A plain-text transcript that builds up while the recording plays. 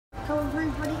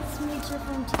everybody, it's me, Chip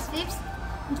from Cheesecapes.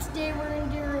 And today we're going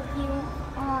to do a review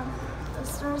on the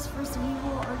Stars vs.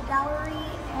 Evil Art Gallery.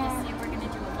 And we're going to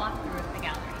do a walkthrough of the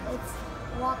gallery. It's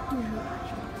walkthrough,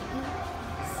 actually. Okay?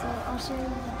 So I'll show you the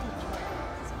picture.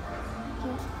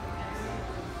 Okay.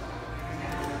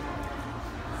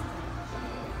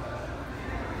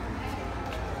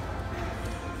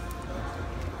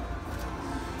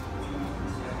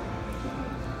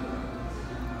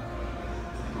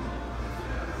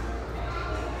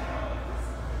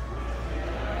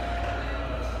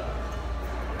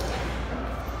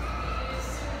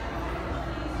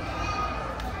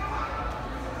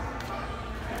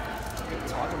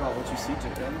 Talk about what you see,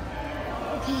 Jacob.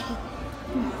 Okay.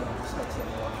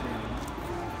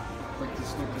 Like,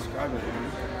 describe it.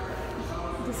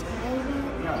 Describe it?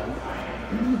 Yeah.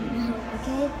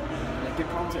 Okay. Like, get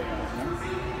context.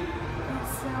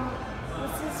 So,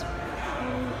 this is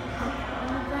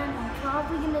one of them. I'm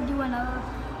probably going to do another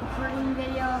recording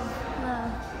video of the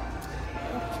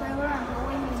trailer I'm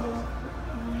going to do.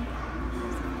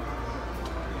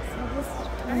 So this is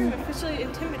I'm officially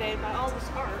intimidated by all this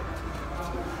art.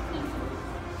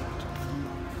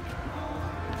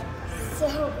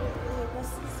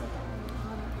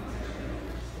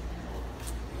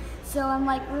 So I'm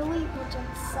like really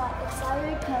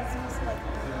excited because it's like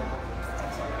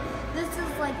this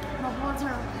is like the whole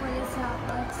entire place how it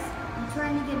looks. I'm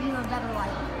trying to give you a better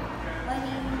lighting.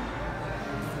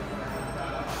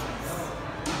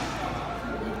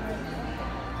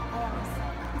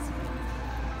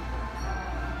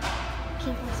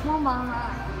 Keep a small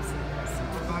behind.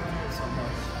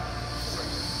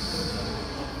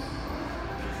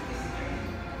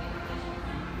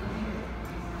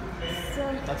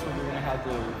 That's where we're gonna have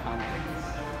the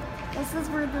This is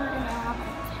where they're gonna have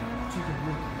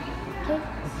the okay.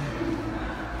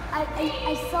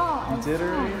 I saw. You did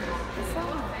already? I saw.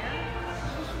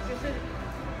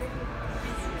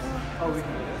 Oh, we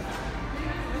can do it.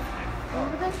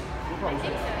 Over there? I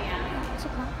think so, yeah. It's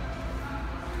okay.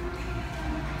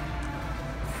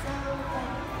 So,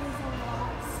 like, there's a lot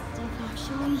of stuff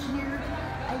actually here.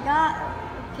 I got a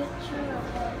picture of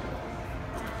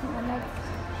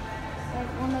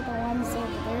one of the ones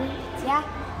over there. Yeah.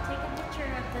 Take a picture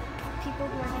of the people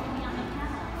who are going to be on the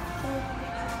panel.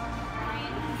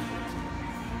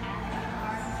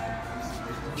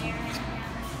 Okay.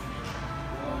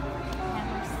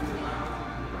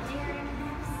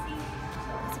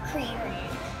 It's a creator.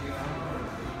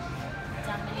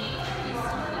 Dominique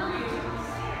Easton,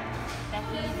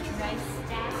 Becky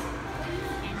Dreistad,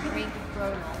 and Greg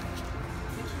Brodel.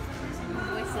 Who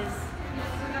voices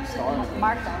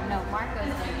Marco. No,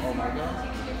 Marco's Oh, Marco?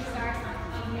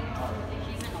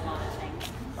 She's in a lot of things.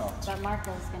 Oh. But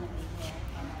Marco's going to be here.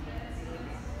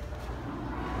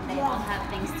 They all have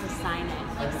things to sign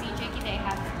in. Like, see, Jakey, they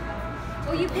have.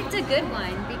 Well, you picked a good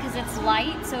one because it's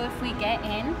light, so if we get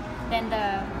in, then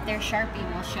their Sharpie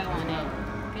will show on it.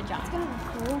 Good job. It's gonna be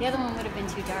cool. The other one would have been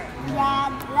too dark. Yeah,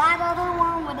 that other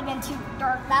one would have been too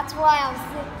dark. That's why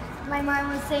my mind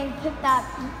was saying pick that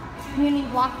Muni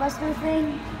Blockbuster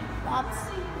thing. That's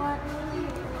what really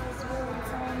was really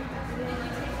fun.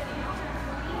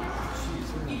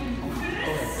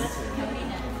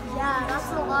 Yeah, that's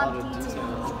a lot of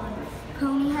detail.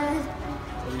 Pony head.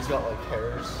 And he's got like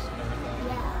hairs and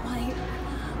everything.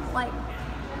 Yeah, like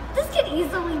this could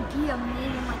easily be a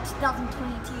meme in like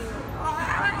 2022.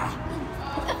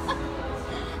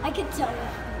 I could tell you.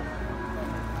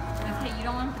 Okay, you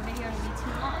don't want the video to be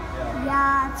too long.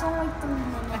 Yeah, it's only 3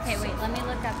 minutes. Okay, wait, let me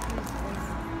look up who's voice.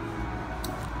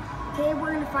 Okay,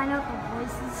 we're gonna find out the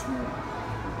voices who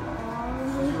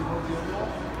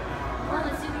Well,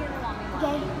 let's do the other one we want.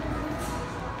 okay.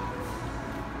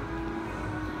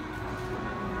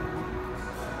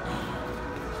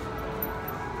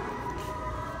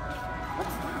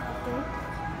 What's that up there?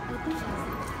 I think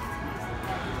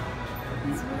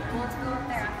Let's go up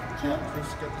there. okay.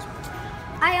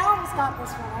 I almost got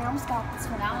this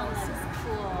one. That one looks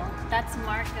cool. That's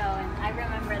Marco, and I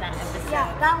remember that episode.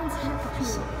 Yeah, that one's cool.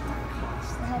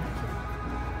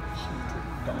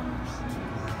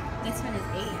 This one is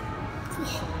 $8.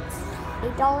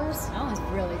 $8. That one's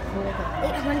really cool though.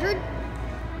 800.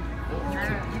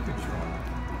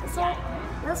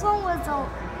 This one was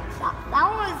that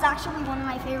one was actually one of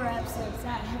my favorite episodes.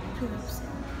 That Happy Poo episode.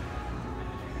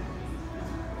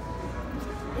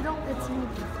 It's new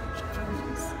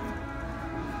versions.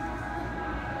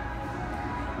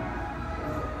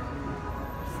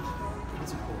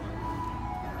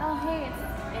 Oh, hey, it's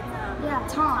Yeah,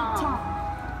 Tom.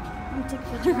 Let me take a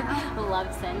picture now.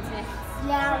 Love sentence.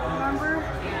 Yeah, remember?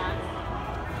 Yeah.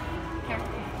 Here.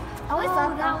 I always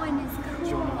thought that one is cool.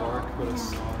 Joan of Arc. put a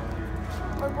star.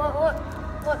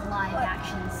 What Live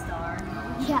action star.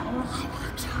 Yeah, live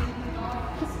action.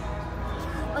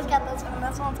 Look at this one.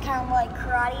 This one's kind of like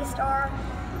Karate Star.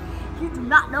 You do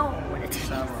not know what it is.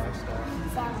 Samurai star.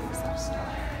 Samurai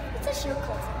Star. It's a shoe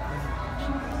clothes.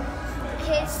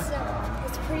 Okay, so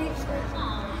it's pretty cool.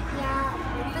 Yeah,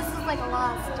 this is like a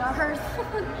lot of stars.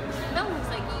 That looks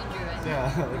like you drew it. Yeah,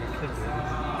 like a kid.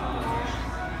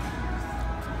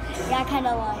 Yeah, kind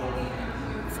of like.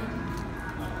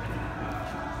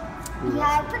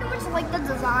 Yeah, I pretty much like the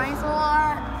designs a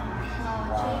lot.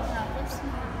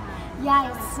 Yeah,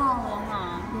 it's solid.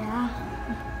 Yeah.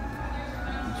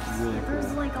 It's really There's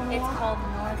cool. like a It's lot. called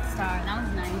North Star. That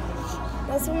one's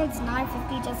 $9.50. This one's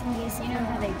 $9.50 just in case. You know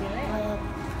how they do it?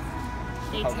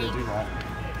 They How they take do that?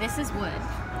 this is wood.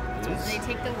 It is? They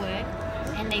take the wood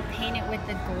and they paint it with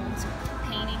the gold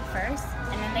painting first,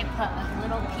 and then they put a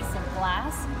little piece of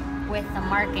glass with the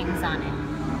markings on it.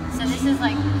 So this is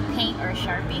like paint or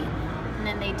Sharpie, and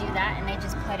then they do that and they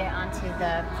just put it onto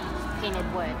the painted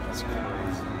wood. That's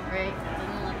crazy. Right?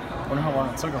 Doesn't it look cool? Wonder how long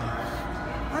it took them.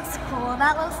 That's cool.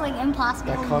 That looks like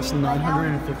impossible. That to cost do. Like,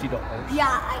 $950.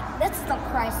 Yeah, that's the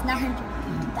price, $950.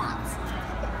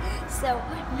 So,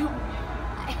 no.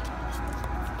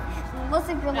 Unless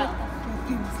if you're like Oh.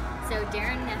 So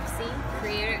Darren Nefsey,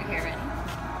 creator, here, ready?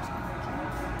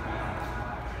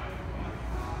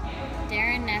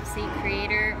 Darren Nefsey,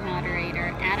 creator,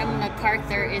 moderator. Adam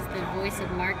MacArthur is the voice of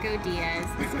Marco Diaz.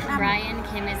 Brian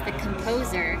Kim is the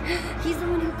composer. He's the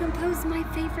one who composed my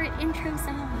favorite intro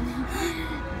song.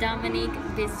 Dominique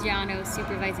Bizgiano,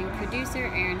 supervising producer.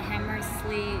 Aaron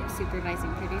Hammersley,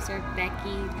 supervising producer.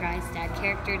 Becky Drystad,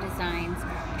 character designs.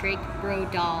 Drake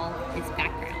Brodal is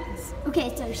backgrounds.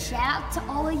 Okay, so shout out to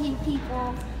all of you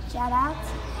people. Shout outs.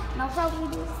 And I'll probably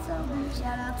do some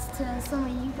shout outs to some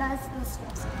of you guys.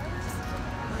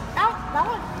 That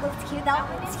one looks cute. That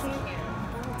one looks cute.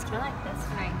 That one's I cute. like this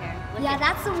one right here. Look Yeah, at-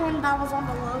 that's the one that was on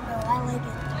the logo. I like it.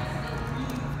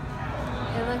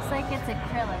 It looks like it's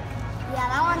acrylic. Yeah,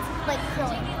 that one's like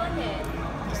acrylic.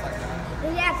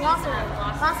 Look at Yeah, glosser.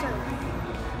 Glosser.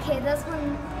 Okay, this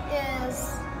one is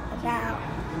about.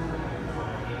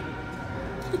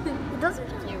 Those are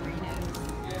Doritos.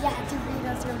 yeah,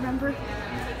 Doritos. Remember?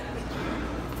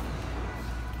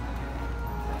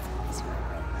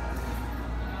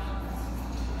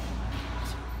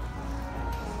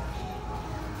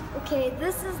 Okay,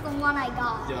 this is the one I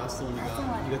got. Yeah, that's the one you That's the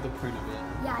got. one. You got the print of it.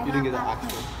 Yeah, I You didn't got get the that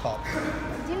actual copy. I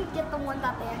didn't get the one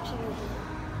that they actually did.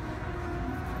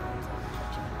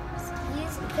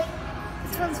 Okay.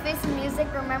 This one's facing music.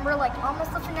 Remember, like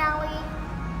almost the finale.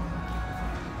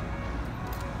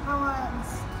 That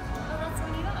one's Oh, that's what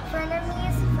you got.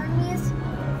 Frenemies.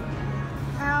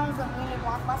 That one's a mini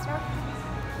blockbuster.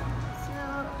 So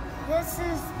this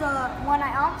is the one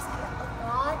I almost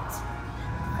got.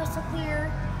 Crystal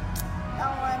clear.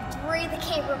 That one, Ray the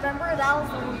Cave. Remember that was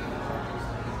the.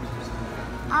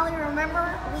 Ali, remember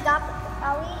we got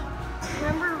Ali.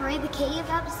 Remember Ray the Cave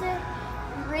episode?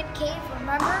 Ray the Cave.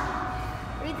 Remember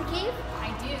Ray the Cave? I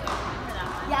do. I remember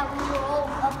that one. Yeah, we were all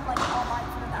up like all night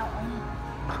for that one.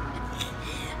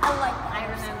 I like that. I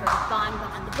remember Bon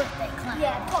Bon, the birthday clown.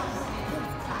 Yeah, fun.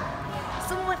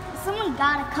 Someone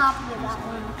got a copy of that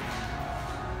one.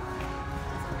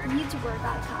 A YouTuber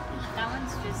got a copy. That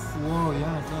one's just, Whoa,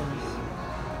 yeah, it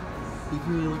does. You can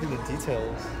really look at the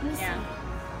details. Let me see. yeah.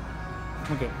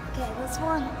 Okay. Okay, this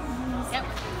one. Yep.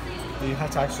 You have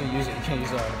to actually use it. You can't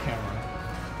use it on camera.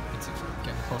 It's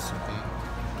get close to the.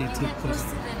 Get too close.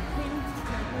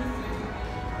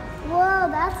 Whoa,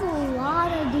 that's a lot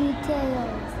of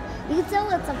details. You can tell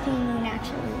it's a painting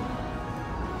actually.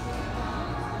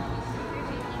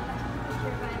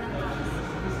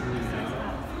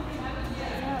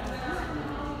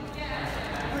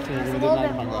 Okay, There's give a me the little bit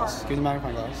magnifying more. glass. Give me the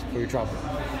magnifying glass before you drop it.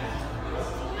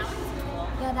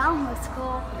 Yeah, that one looks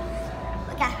cool.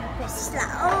 Look at her face. She's like,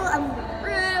 oh, I'm gonna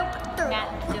rip through. Matt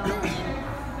Dillon.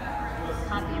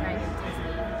 Copyright Disney.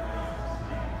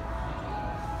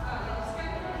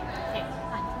 Okay,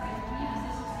 fine.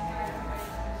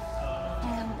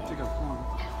 And, Take a phone.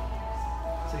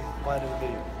 Take a bite of the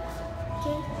video.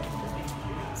 okay.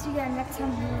 So yeah, next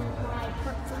time we'll ride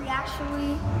part 3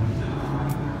 actually.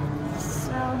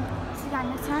 So yeah,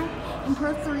 next time in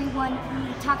part 3 when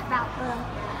we talk about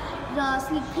the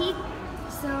sneak peek.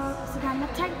 So yeah,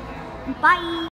 next time. Bye.